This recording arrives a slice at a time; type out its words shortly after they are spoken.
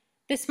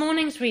This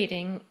morning's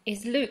reading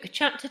is Luke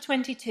chapter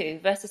 22,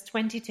 verses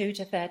 22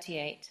 to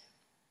 38.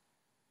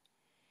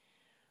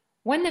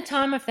 When the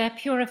time of their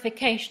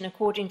purification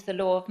according to the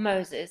law of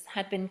Moses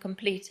had been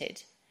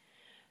completed,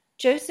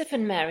 Joseph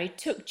and Mary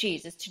took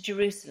Jesus to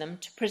Jerusalem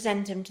to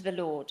present him to the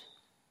Lord.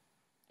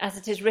 As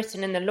it is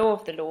written in the law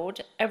of the Lord,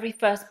 every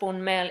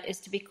firstborn male is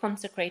to be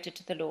consecrated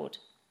to the Lord,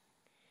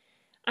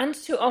 and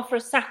to offer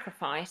a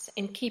sacrifice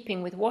in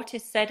keeping with what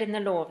is said in the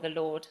law of the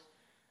Lord,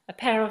 a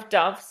pair of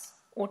doves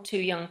or 2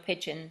 young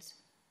pigeons.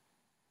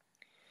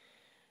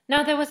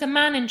 Now there was a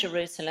man in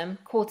Jerusalem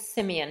called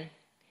Simeon,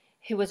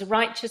 who was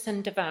righteous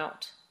and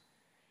devout.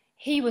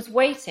 He was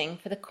waiting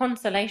for the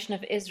consolation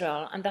of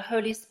Israel, and the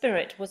Holy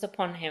Spirit was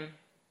upon him.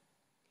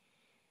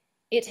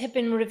 It had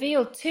been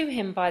revealed to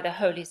him by the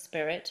Holy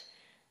Spirit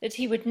that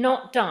he would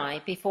not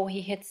die before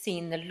he had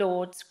seen the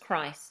Lord's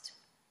Christ.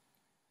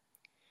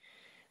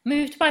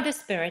 Moved by the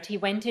Spirit, he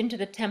went into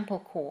the temple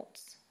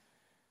courts.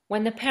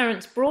 When the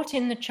parents brought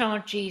in the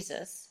child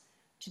Jesus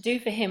to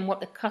do for him what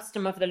the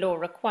custom of the law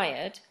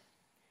required,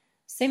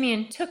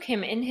 Simeon took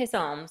him in his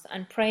arms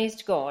and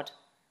praised God,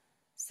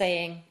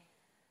 saying,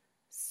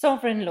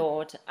 "Sovereign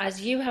Lord,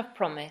 as you have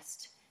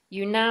promised,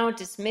 you now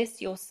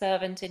dismiss your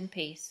servant in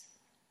peace.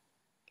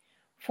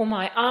 For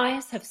my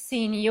eyes have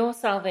seen your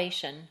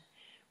salvation,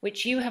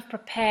 which you have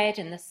prepared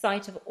in the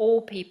sight of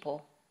all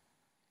people,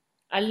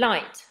 a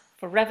light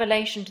for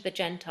revelation to the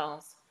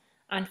Gentiles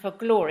and for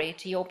glory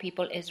to your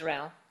people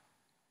Israel."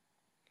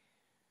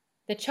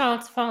 The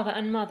child's father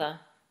and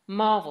mother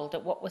marveled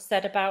at what was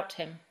said about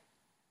him.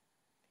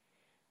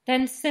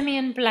 Then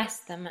Simeon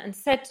blessed them and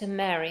said to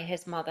Mary,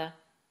 his mother,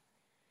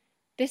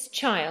 "This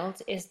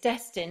child is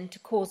destined to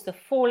cause the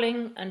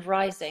falling and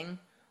rising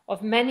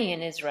of many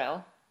in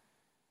Israel,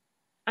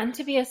 and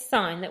to be a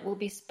sign that will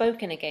be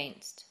spoken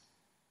against,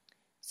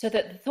 so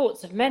that the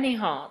thoughts of many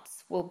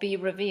hearts will be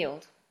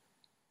revealed.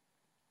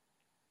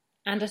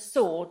 And a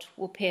sword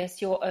will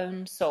pierce your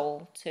own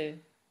soul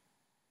too."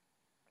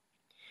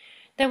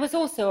 There was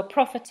also a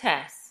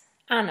prophetess,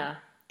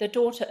 Anna, the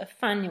daughter of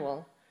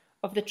Phanuel,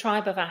 of the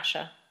tribe of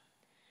Asher.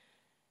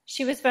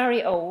 She was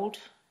very old.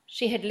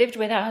 She had lived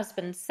with her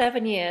husband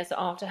 7 years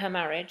after her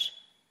marriage,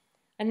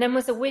 and then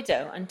was a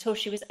widow until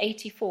she was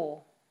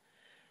 84.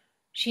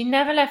 She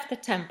never left the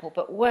temple,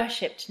 but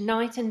worshipped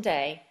night and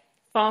day,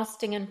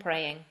 fasting and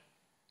praying.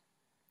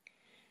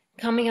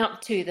 Coming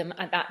up to them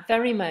at that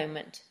very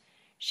moment,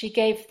 she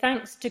gave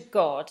thanks to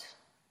God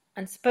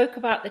and spoke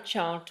about the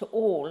child to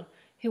all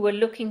who were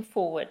looking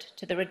forward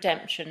to the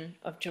redemption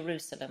of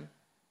Jerusalem.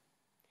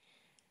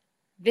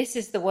 This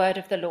is the word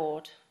of the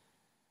Lord.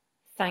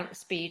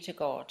 Thanks be to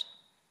God.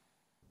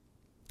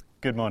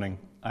 Good morning.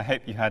 I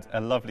hope you had a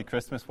lovely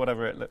Christmas,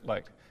 whatever it looked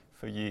like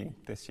for you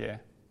this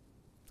year.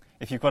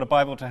 If you've got a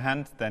Bible to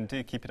hand, then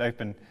do keep it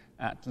open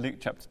at Luke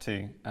chapter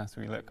 2 as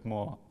we look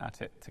more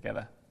at it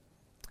together.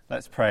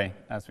 Let's pray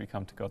as we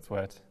come to God's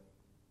word.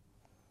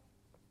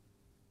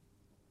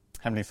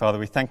 Heavenly Father,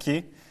 we thank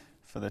you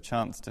for the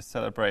chance to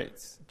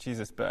celebrate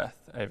Jesus'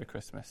 birth over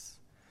Christmas,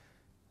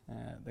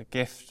 the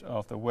gift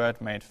of the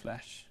Word made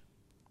flesh.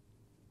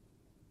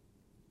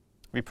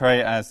 We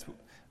pray as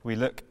we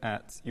look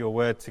at your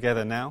word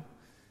together now,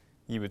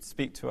 you would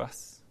speak to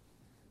us,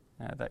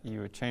 that you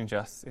would change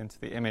us into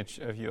the image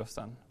of your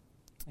Son.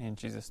 In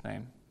Jesus'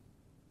 name,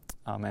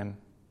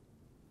 Amen.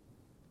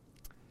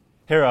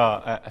 Here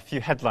are a few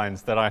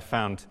headlines that I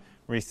found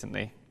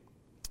recently.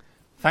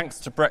 Thanks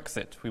to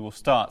Brexit, we will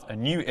start a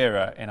new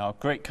era in our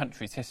great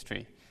country's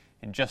history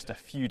in just a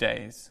few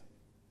days.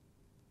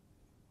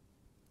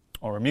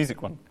 Or a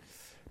music one.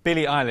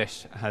 Billie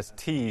Eilish has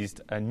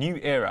teased a new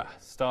era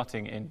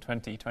starting in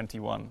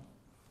 2021.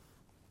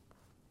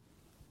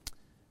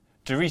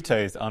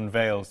 Doritos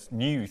unveils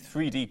new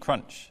 3D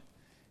crunch,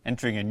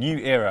 entering a new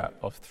era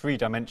of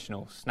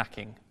three-dimensional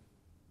snacking.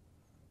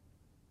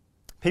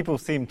 People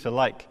seem to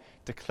like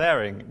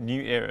declaring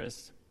new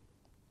eras.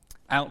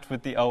 Out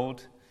with the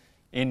old,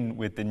 in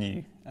with the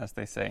new, as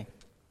they say.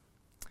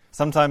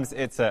 Sometimes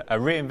it's a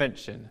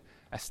reinvention,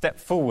 a step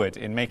forward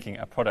in making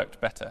a product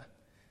better.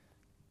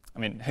 I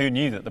mean, who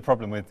knew that the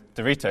problem with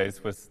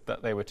Doritos was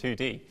that they were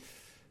 2D?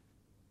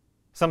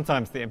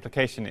 Sometimes the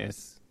implication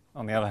is,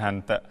 on the other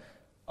hand, that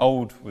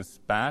old was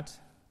bad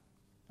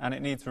and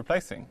it needs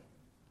replacing.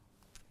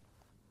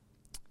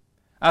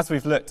 As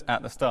we've looked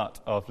at the start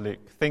of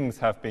Luke, things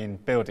have been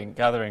building,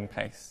 gathering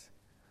pace.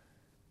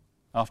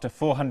 After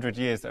 400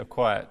 years of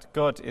quiet,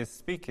 God is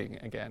speaking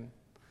again.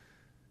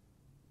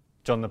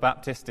 John the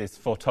Baptist is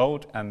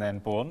foretold and then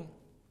born.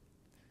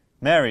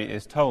 Mary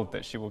is told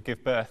that she will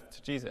give birth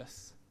to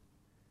Jesus.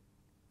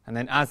 And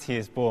then as he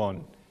is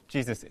born,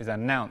 Jesus is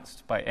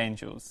announced by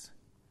angels.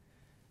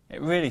 It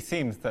really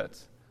seems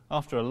that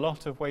after a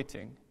lot of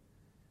waiting,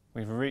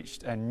 we've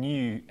reached a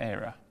new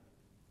era.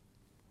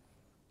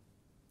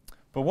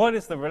 But what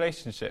is the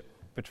relationship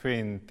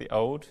between the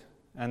old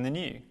and the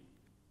new?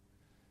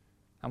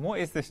 And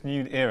what is this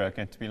new era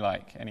going to be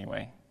like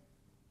anyway?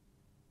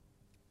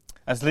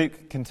 As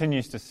Luke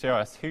continues to show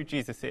us who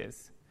Jesus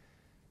is,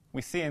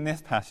 we see in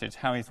this passage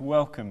how he's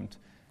welcomed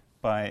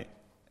by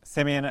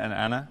Simeon and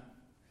Anna,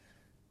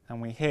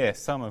 and we hear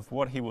some of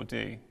what he will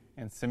do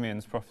in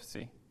Simeon's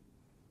prophecy.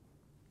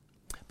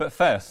 But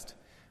first,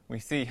 we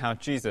see how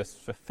Jesus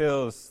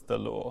fulfills the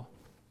law,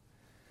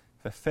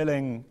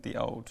 fulfilling the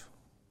old.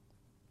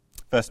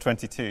 Verse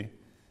 22,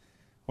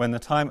 when the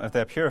time of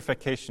their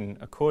purification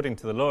according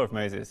to the law of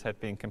Moses had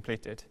been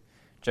completed,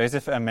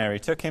 Joseph and Mary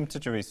took him to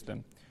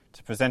Jerusalem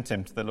to present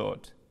him to the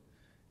Lord.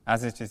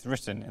 As it is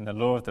written in the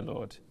law of the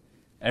Lord,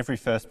 every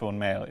firstborn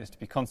male is to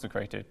be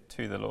consecrated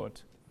to the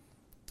Lord,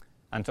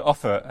 and to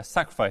offer a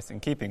sacrifice in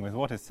keeping with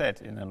what is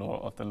said in the law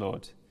of the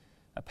Lord,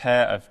 a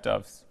pair of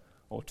doves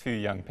or 2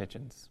 young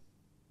pigeons.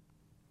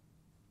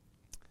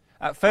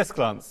 At first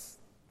glance,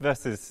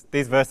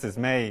 these verses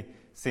may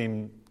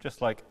seem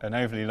just like an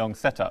overly long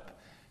setup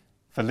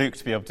for Luke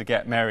to be able to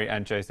get Mary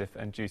and Joseph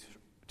and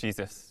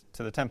Jesus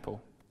to the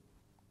temple.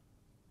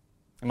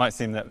 It might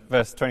seem that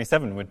verse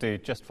 27 would do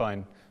just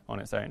fine on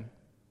its own.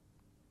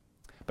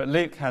 But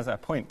Luke has a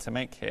point to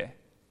make here.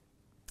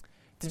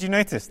 Did you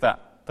notice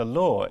that the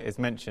law is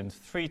mentioned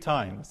 3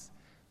 times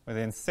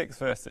within 6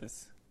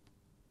 verses?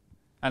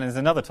 And there's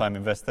another time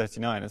in verse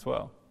 39 as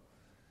well.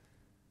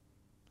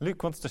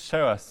 Luke wants to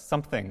show us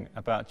something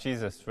about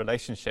Jesus'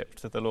 relationship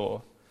to the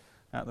law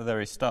at the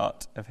very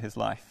start of his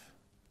life.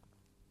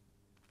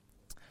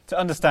 To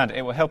understand,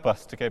 it will help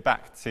us to go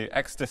back to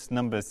Exodus,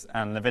 Numbers,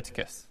 and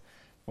Leviticus,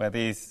 where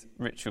these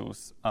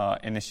rituals are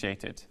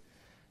initiated.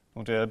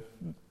 We'll do a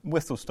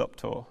whistle-stop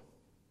tour.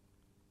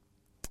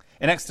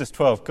 In Exodus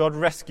 12, God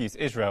rescues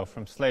Israel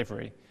from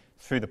slavery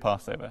through the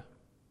Passover.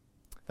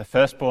 The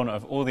firstborn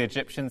of all the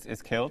Egyptians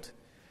is killed,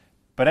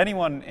 but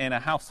anyone in a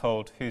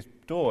household whose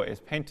door is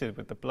painted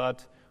with the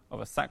blood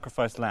of a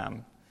sacrificed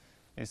lamb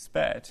is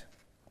spared.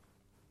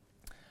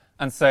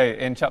 And so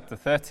in chapter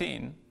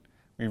 13,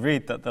 we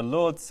read that the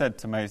Lord said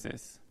to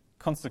Moses,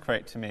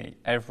 "Consecrate to me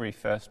every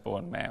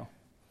firstborn male."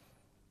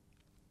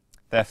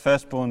 Their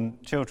firstborn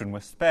children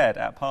were spared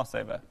at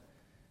Passover,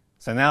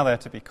 so now they're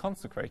to be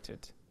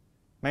consecrated,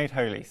 made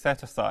holy,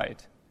 set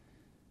aside,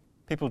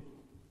 people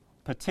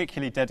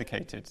particularly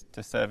dedicated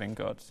to serving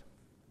God.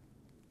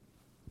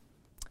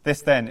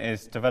 This then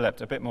is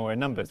developed a bit more in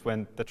Numbers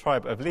when the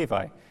tribe of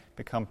Levi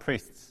become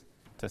priests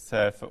to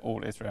serve for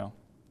all Israel.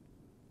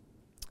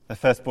 The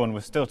firstborn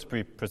was still to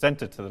be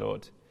presented to the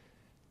Lord,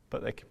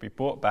 but they could be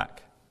brought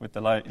back with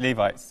the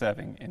Levites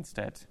serving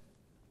instead.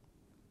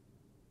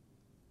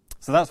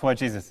 So that's why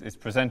Jesus is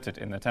presented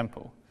in the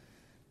temple.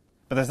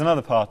 But there's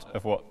another part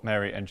of what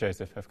Mary and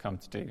Joseph have come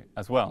to do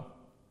as well.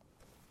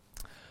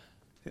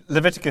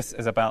 Leviticus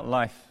is about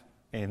life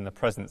in the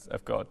presence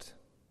of God.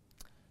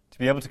 To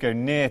be able to go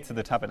near to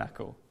the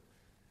tabernacle,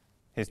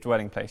 his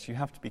dwelling place, you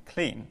have to be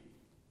clean.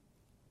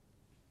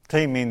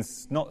 Clean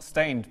means not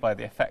stained by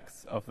the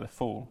effects of the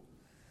fall,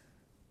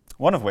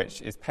 one of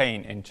which is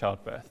pain in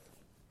childbirth.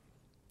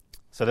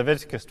 So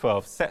Leviticus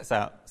 12 sets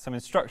out some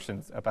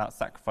instructions about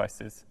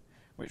sacrifices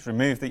which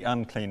remove the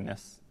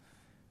uncleanness,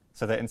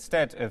 so that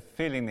instead of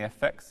feeling the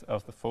effects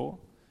of the fall,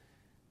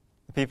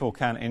 the people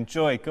can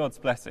enjoy God's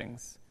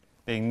blessings,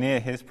 being near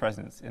his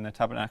presence in the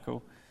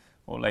tabernacle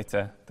or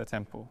later the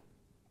temple.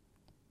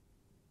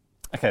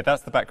 Okay,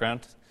 that's the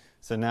background.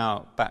 So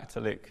now back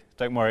to Luke.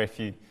 Don't worry if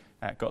you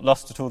got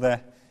lost at all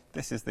there.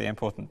 This is the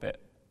important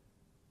bit.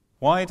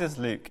 Why does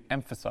Luke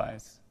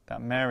emphasize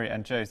that Mary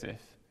and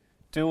Joseph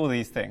do all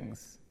these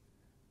things,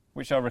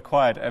 which are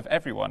required of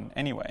everyone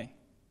anyway?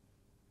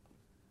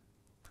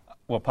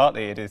 Well,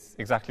 partly it is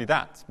exactly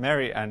that.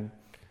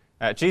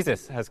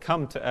 Jesus has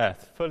come to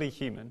earth fully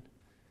human.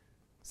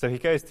 So he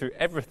goes through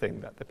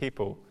everything that the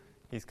people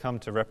he's come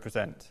to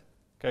represent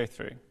go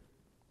through.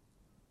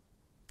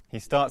 He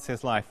starts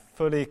his life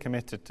fully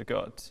committed to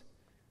God,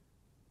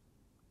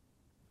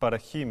 but a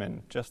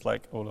human just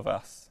like all of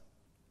us,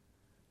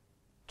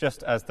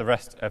 just as the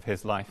rest of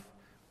his life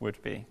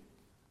would be.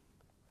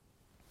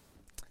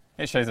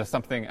 It shows us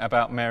something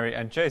about Mary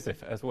and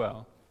Joseph as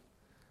well.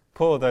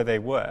 Poor though they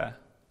were,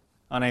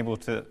 unable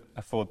to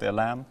afford their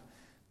lamb,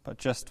 but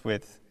just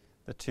with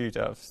the 2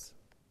 doves.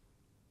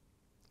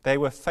 They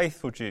were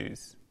faithful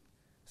Jews,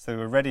 so they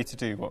were ready to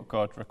do what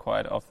God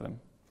required of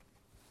them.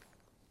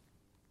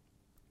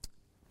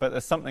 But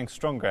there's something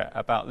stronger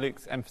about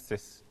Luke's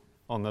emphasis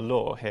on the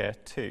law here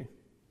too.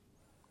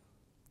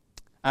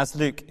 As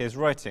Luke is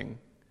writing,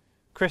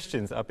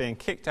 Christians are being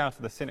kicked out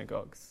of the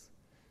synagogues,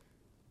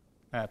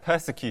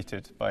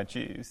 persecuted by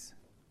Jews,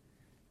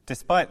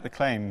 despite the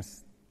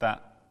claims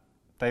that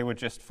they were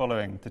just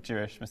following the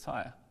Jewish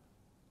Messiah.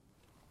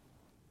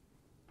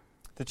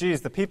 The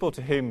Jews, the people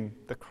to whom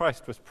the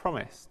Christ was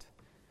promised,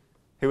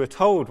 who were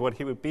told what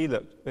he would be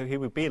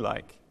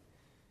like,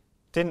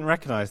 didn't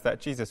recognize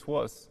that Jesus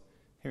was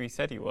who he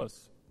said he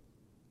was.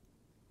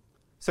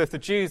 So if the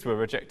Jews were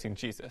rejecting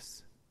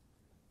Jesus,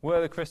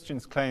 were the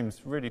Christians'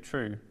 claims really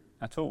true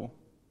at all?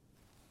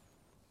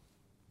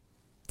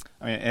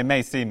 I mean, it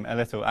may seem a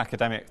little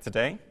academic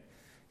today.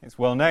 It's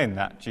well known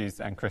that Jews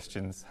and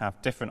Christians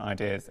have different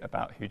ideas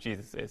about who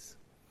Jesus is.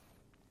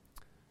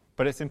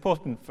 But it's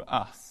important for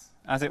us,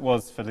 as it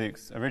was for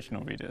Luke's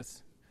original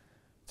readers,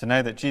 to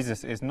know that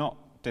Jesus is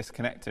not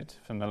disconnected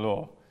from the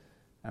law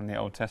and the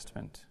Old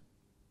Testament.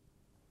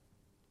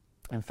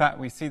 In fact,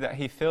 we see that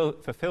he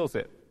fulfills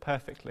it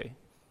perfectly.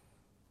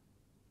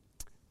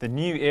 The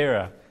new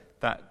era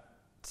that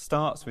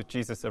starts with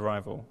Jesus'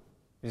 arrival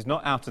is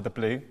not out of the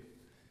blue,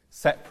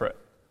 separate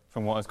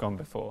from what has gone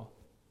before,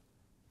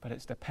 but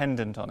it's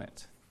dependent on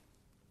it.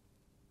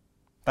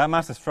 That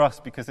matters for us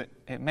because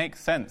it makes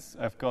sense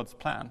of God's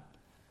plan.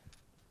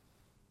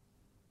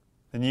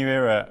 The new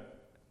era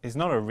is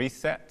not a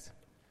reset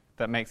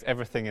that makes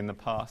everything in the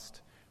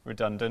past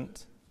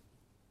redundant.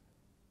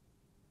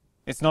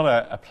 It's not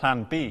a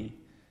plan B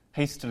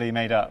hastily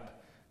made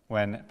up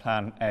when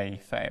plan A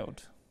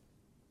failed.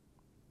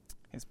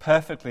 It's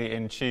perfectly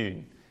in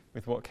tune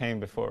with what came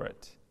before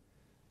it.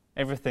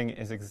 Everything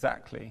is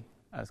exactly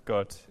as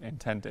God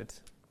intended.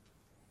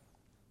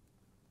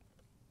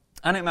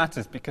 And it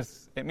matters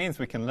because it means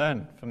we can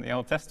learn from the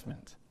Old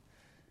Testament.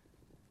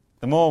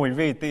 The more we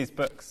read these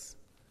books,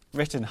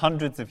 written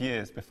hundreds of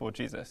years before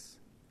Jesus,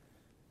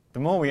 the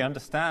more we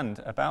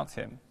understand about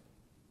him.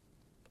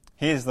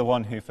 He is the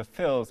one who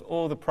fulfills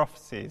all the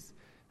prophecies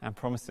and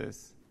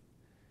promises,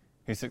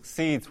 who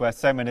succeeds where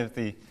so many of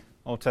the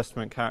Old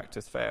Testament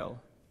characters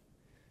fail,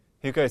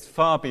 who goes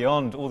far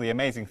beyond all the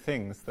amazing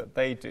things that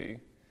they do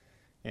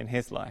in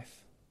his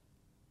life.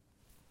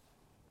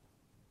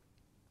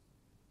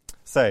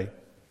 So,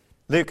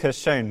 Luke has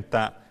shown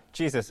that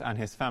Jesus and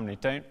his family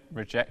don't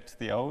reject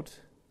the old.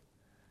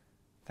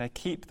 They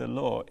keep the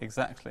law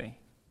exactly.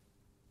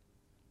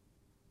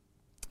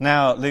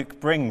 Now, Luke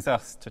brings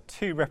us to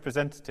two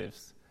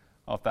representatives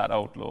of that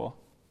old law.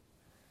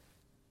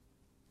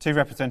 Two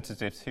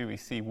representatives who we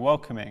see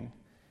welcoming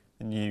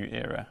the new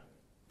era.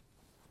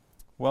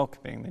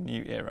 Welcoming the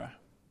new era.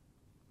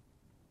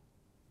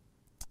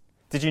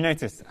 Did you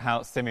notice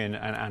how Simeon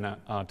and Anna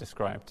are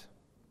described?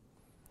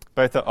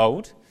 Both are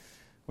old.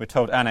 We're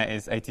told Anna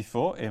is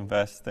 84 in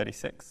verse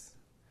 36.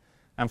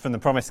 And from the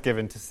promise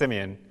given to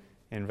Simeon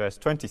in verse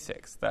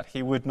 26, that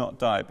he would not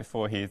die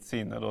before he had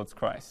seen the Lord's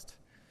Christ,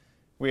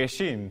 we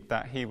assume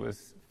that he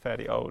was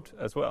fairly old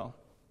as well.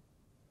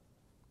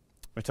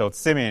 We're told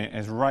Simeon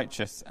is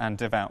righteous and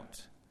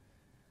devout.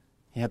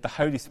 He had the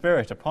Holy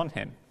Spirit upon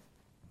him.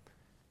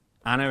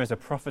 Anna is a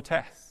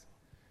prophetess,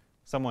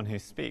 someone who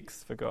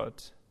speaks for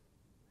God.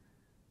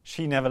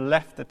 She never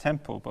left the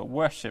temple but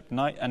worshipped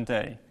night and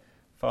day,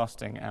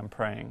 fasting and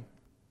praying.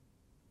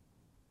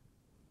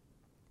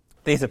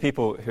 These are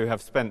people who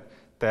have spent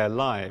their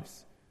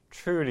lives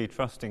truly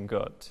trusting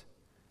God.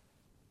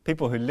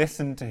 People who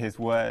listen to his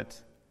word,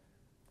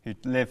 who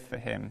live for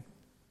him.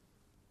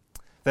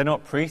 They're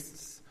not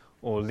priests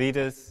or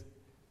leaders,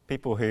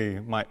 people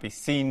who might be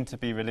seen to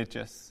be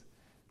religious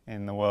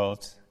in the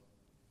world.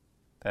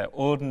 They're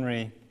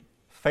ordinary,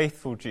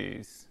 faithful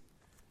Jews,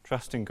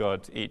 trusting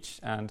God each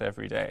and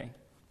every day.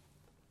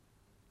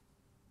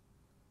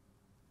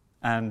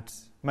 And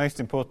most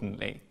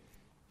importantly,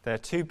 they're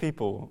two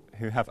people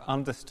who have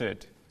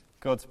understood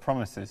God's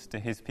promises to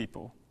his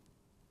people.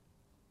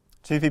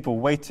 Two people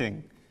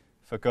waiting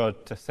for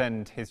God to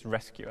send his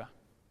rescuer.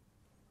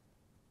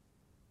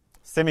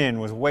 Simeon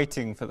was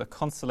waiting for the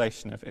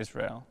consolation of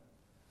Israel.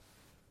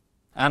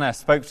 Anna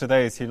spoke to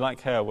those who,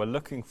 like her, were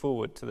looking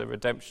forward to the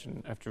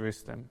redemption of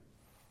Jerusalem.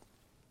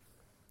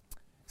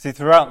 See,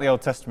 throughout the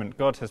Old Testament,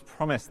 God has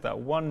promised that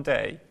one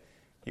day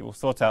he will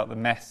sort out the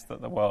mess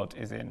that the world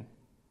is in.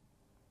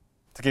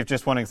 To give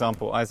just one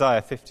example,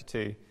 Isaiah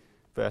 52,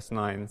 verse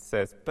 9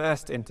 says,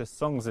 "Burst into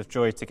songs of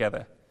joy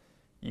together,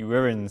 you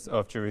ruins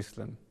of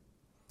Jerusalem.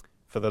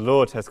 For the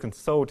Lord has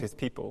consoled his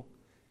people.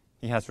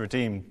 He has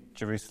redeemed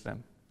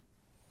Jerusalem."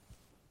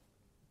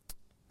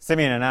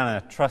 Simeon and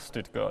Anna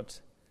trusted God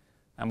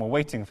and were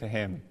waiting for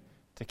him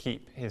to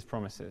keep his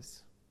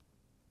promises.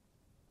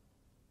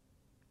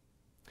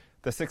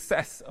 The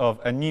success of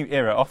a new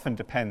era often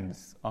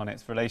depends on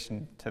its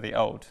relation to the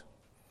old.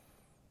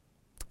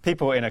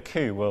 People in a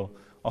coup will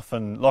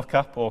often lock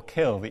up or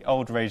kill the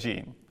old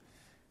regime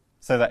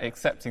so that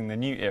accepting the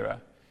new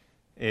era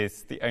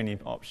is the only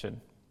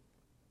option.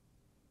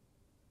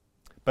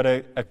 But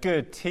a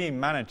good team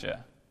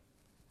manager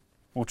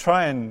will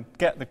try and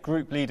get the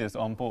group leaders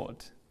on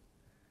board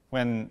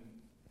when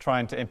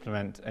trying to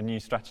implement a new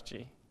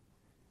strategy.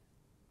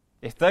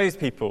 If those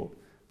people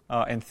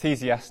are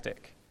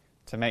enthusiastic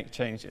to make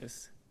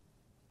changes,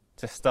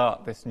 to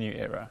start this new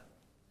era,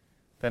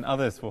 then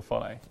others will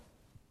follow.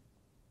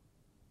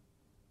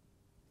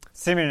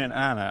 Simeon and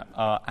Anna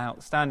are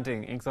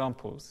outstanding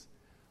examples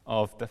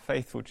of the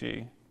faithful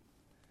Jew,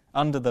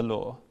 under the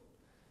law,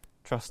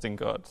 trusting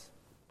God.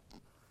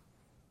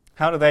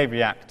 How do they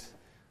react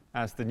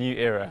as the new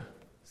era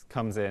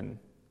comes in,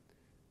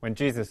 when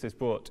Jesus is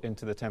brought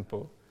into the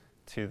temple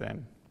to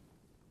them?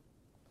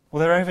 Well,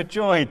 they're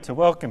overjoyed to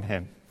welcome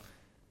him.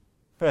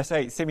 Verse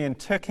 8, Simeon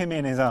took him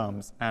in his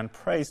arms and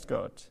praised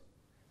God.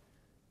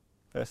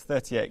 Verse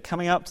 38,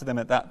 coming up to them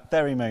at that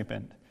very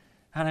moment,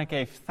 Anna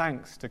gave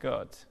thanks to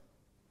God.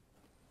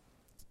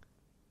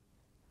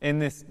 In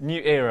this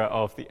new era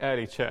of the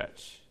early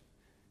church,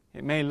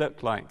 it may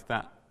look like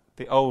that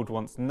the old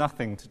wants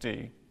nothing to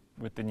do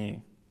with the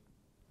new.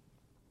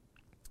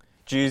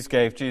 Jews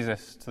gave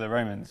Jesus to the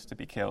Romans to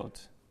be killed.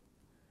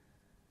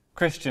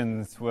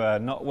 Christians were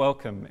not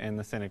welcome in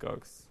the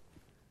synagogues.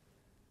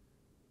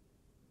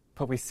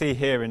 But we see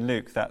here in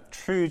Luke that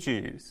true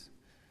Jews,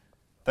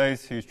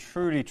 those who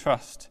truly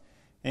trust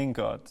in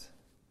God,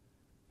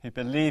 who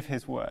believe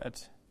his word,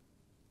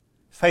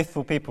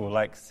 faithful people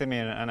like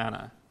Simeon and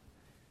Anna,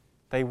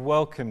 they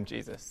welcome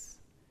Jesus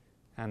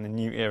and the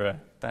new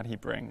era that he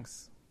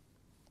brings.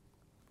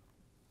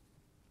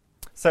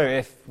 So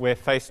if we're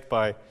faced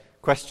by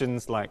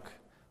questions like,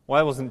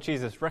 why wasn't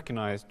Jesus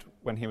recognized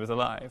when he was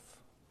alive?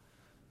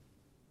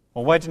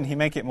 Or why didn't he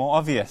make it more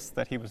obvious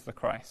that he was the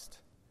Christ?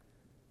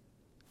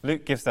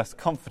 Luke gives us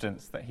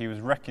confidence that he was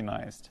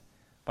recognized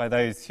by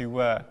those who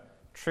were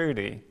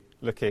truly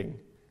looking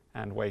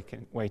and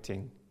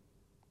waiting.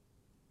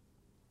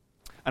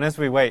 And as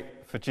we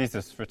wait for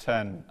Jesus'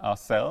 return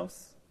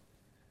ourselves,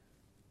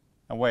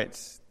 a wait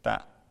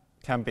that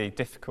can be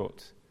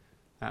difficult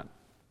at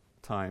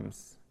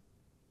times,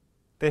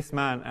 this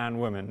man and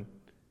woman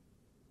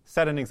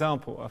set an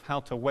example of how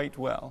to wait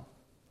well,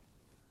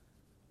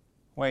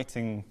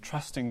 waiting,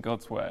 trusting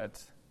God's word,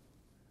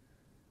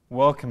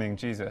 welcoming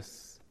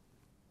Jesus,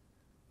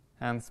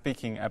 and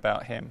speaking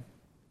about him.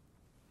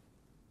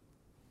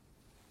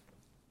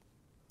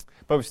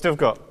 But we've still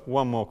got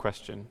one more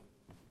question.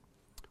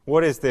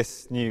 What is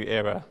this new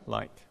era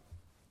like?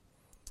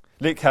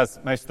 Luke has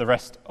most of the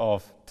rest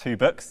of 2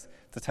 books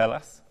to tell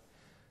us,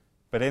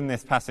 but in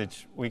this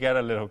passage we get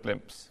a little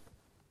glimpse.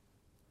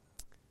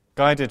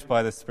 Guided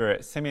by the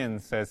Spirit, Simeon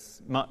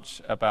says much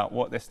about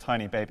what this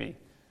tiny baby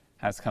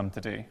has come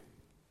to do.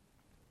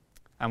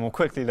 And we'll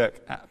quickly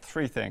look at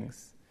 3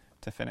 things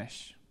to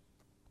finish.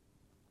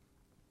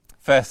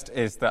 First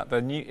is that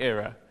the new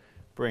era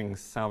brings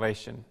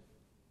salvation.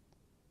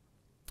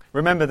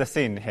 Remember the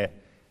scene here.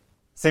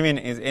 Simeon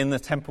is in the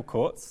temple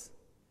courts.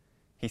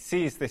 He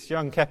sees this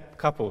young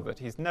couple that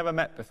he's never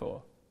met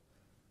before.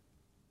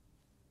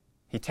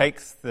 He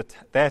takes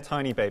their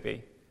tiny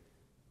baby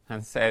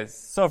and says,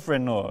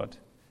 "Sovereign Lord,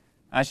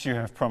 as you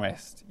have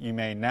promised, you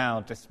may now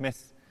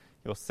dismiss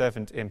your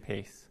servant in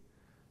peace,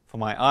 for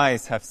my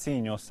eyes have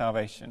seen your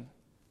salvation."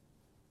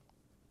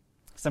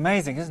 It's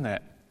amazing, isn't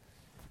it?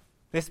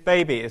 This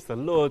baby is the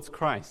Lord's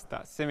Christ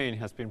that Simeon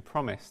has been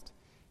promised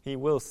he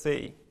will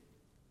see.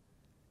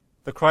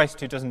 The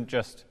Christ who doesn't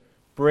just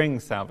bring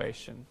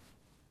salvation,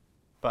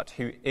 but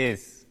who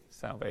is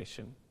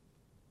salvation.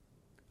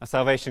 A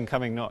salvation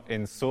coming not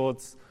in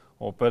swords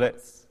or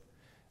bullets,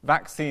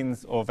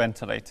 vaccines or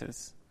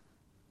ventilators,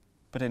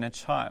 but in a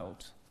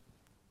child.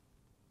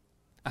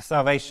 A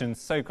salvation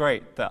so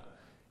great that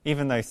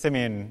even though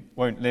Simeon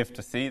won't live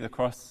to see the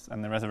cross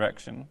and the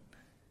resurrection,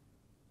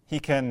 he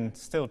can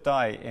still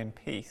die in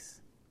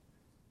peace,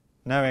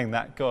 knowing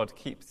that God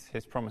keeps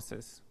his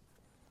promises.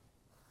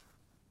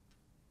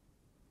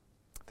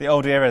 The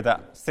old era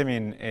that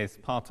Simeon is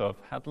part of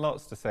had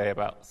lots to say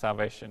about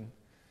salvation.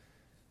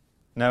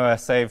 Noah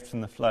saved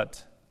from the flood,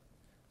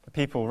 the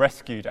people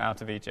rescued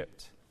out of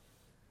Egypt.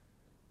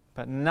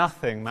 But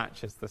nothing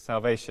matches the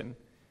salvation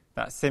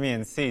that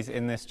Simeon sees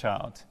in this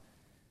child.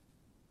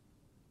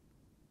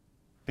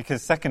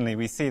 Because secondly,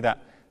 we see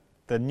that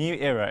the new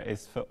era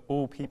is for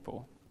all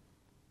people.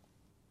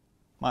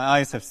 My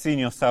eyes have seen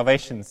your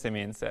salvation,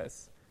 Simeon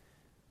says,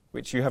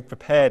 which you have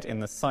prepared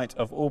in the sight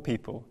of all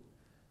people,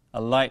 a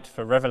light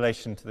for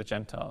revelation to the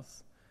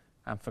Gentiles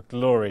and for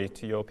glory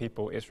to your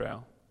people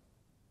Israel.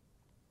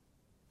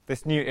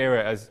 This new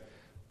era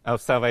of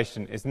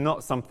salvation is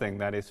not something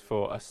that is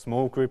for a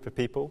small group of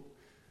people,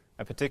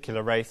 a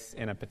particular race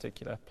in a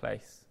particular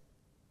place.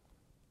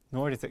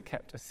 Nor is it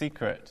kept a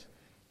secret,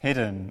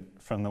 hidden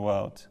from the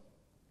world.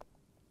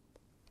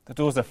 The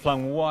doors are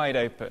flung wide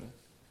open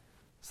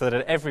so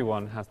that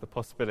everyone has the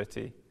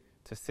possibility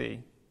to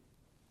see.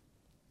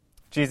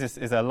 Jesus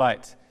is a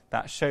light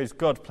that shows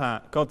God's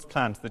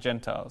plan to the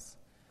Gentiles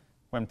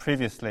when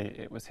previously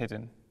it was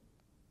hidden.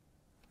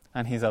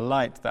 And he's a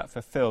light that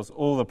fulfills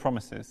all the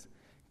promises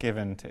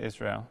given to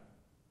Israel.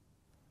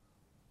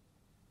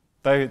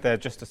 Though they're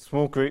just a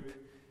small group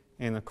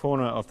in the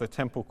corner of the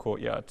temple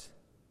courtyard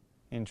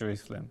in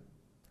Jerusalem,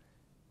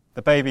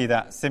 the baby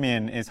that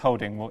Simeon is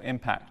holding will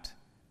impact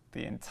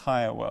the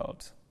entire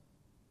world.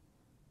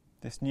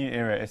 This new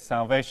era is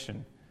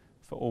salvation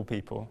for all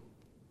people.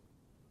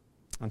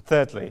 And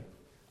thirdly,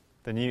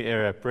 the new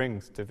era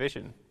brings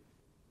division.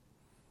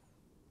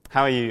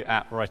 How are you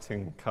at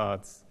writing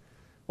cards?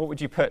 What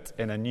would you put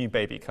in a new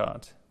baby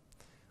card?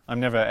 I'm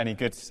never any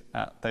good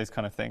at those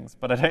kind of things,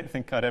 but I don't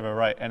think I'd ever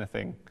write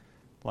anything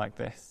like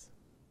this.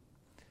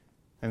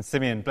 Then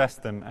Simeon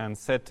blessed them and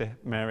said to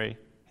Mary,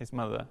 his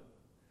mother,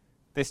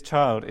 "This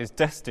child is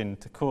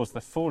destined to cause the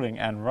falling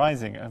and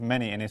rising of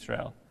many in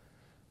Israel,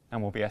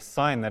 and will be a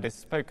sign that is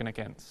spoken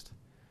against,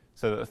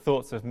 so that the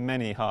thoughts of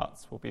many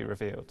hearts will be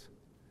revealed.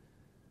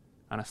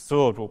 And a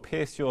sword will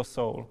pierce your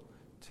soul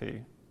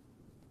too."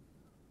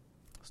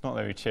 It's not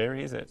very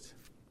cheery, is it?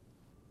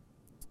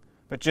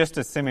 But just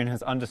as Simeon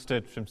has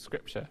understood from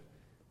Scripture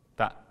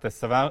that the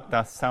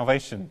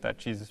salvation that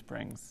Jesus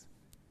brings,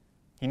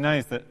 he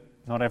knows that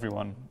not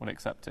everyone will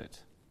accept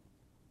it.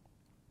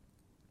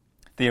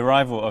 The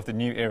arrival of the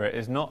new era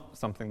is not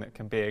something that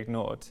can be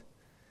ignored,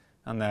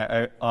 and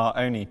there are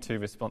only two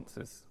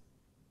responses.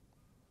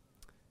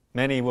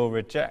 Many will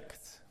reject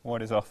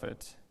what is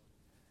offered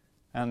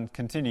and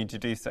continue to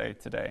do so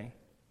today.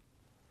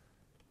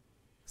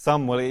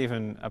 Some will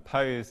even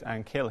oppose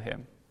and kill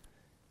him,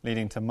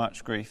 leading to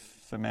much grief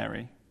for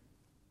Mary.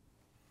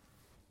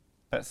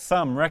 But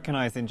some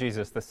recognize in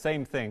Jesus the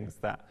same things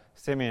that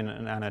Simeon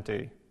and Anna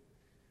do: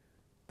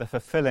 the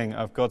fulfilling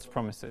of God's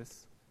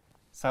promises,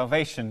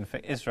 salvation for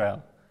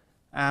Israel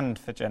and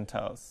for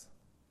Gentiles.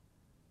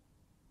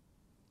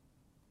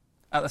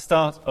 At the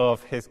start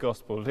of his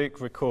gospel,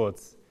 Luke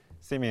records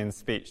Simeon's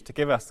speech to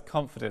give us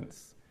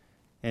confidence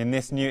in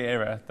this new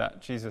era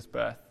that Jesus'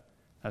 birth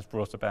has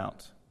brought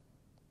about.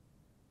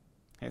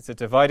 It's a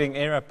dividing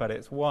era, but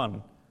it's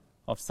one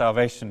of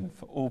salvation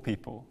for all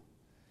people,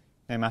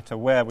 no matter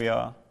where we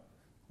are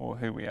or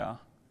who we are.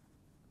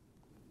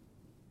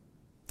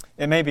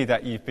 It may be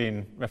that you've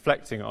been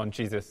reflecting on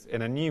Jesus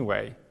in a new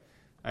way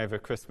over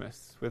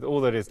Christmas, with all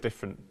that is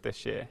different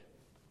this year.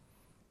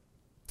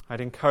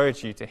 I'd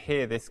encourage you to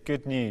hear this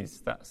good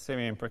news that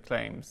Simeon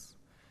proclaims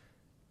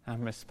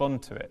and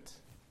respond to it.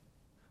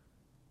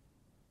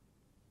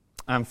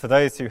 And for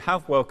those who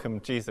have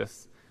welcomed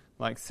Jesus,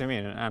 like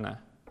Simeon and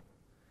Anna,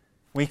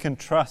 we can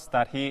trust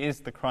that he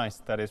is the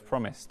Christ that is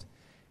promised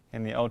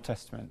in the Old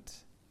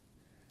Testament.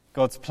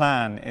 God's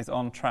plan is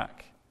on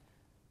track,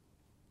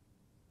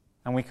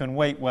 and we can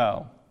wait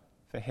well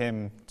for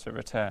him to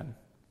return.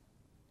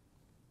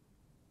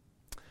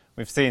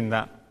 We've seen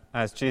that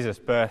as Jesus'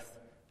 birth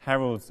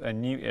heralds a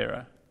new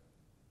era,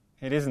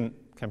 it isn't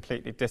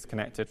completely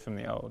disconnected from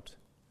the old.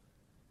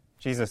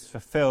 Jesus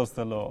fulfills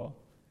the law.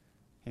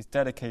 He's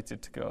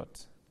dedicated to God.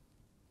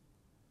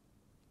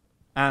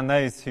 And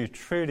those who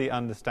truly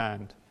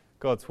understand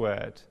God's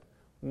word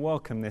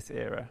welcome this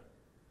era,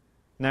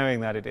 knowing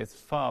that it is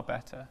far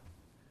better,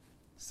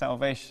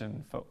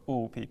 salvation for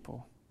all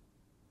people.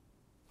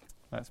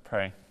 Let's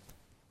pray.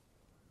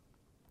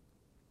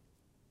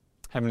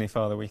 Heavenly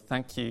Father, we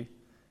thank you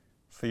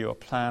for your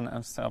plan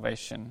of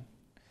salvation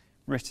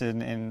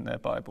written in the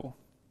Bible.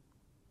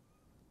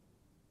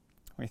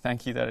 We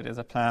thank you that it is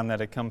a plan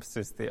that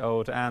encompasses the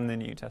Old and the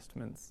New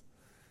Testaments.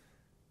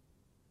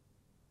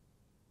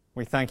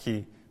 We thank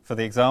you for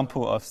the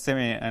example of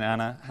Simeon and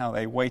Anna, how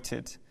they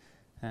waited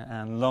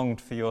and longed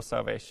for your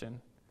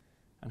salvation,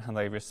 and how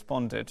they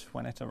responded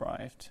when it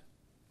arrived.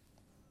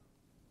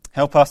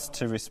 Help us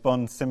to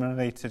respond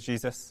similarly to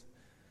Jesus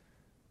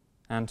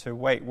and to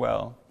wait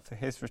well for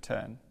his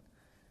return,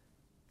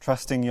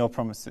 trusting your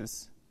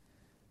promises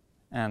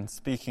and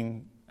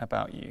speaking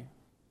about you.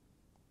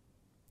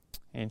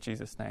 In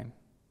Jesus' name,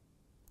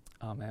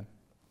 amen.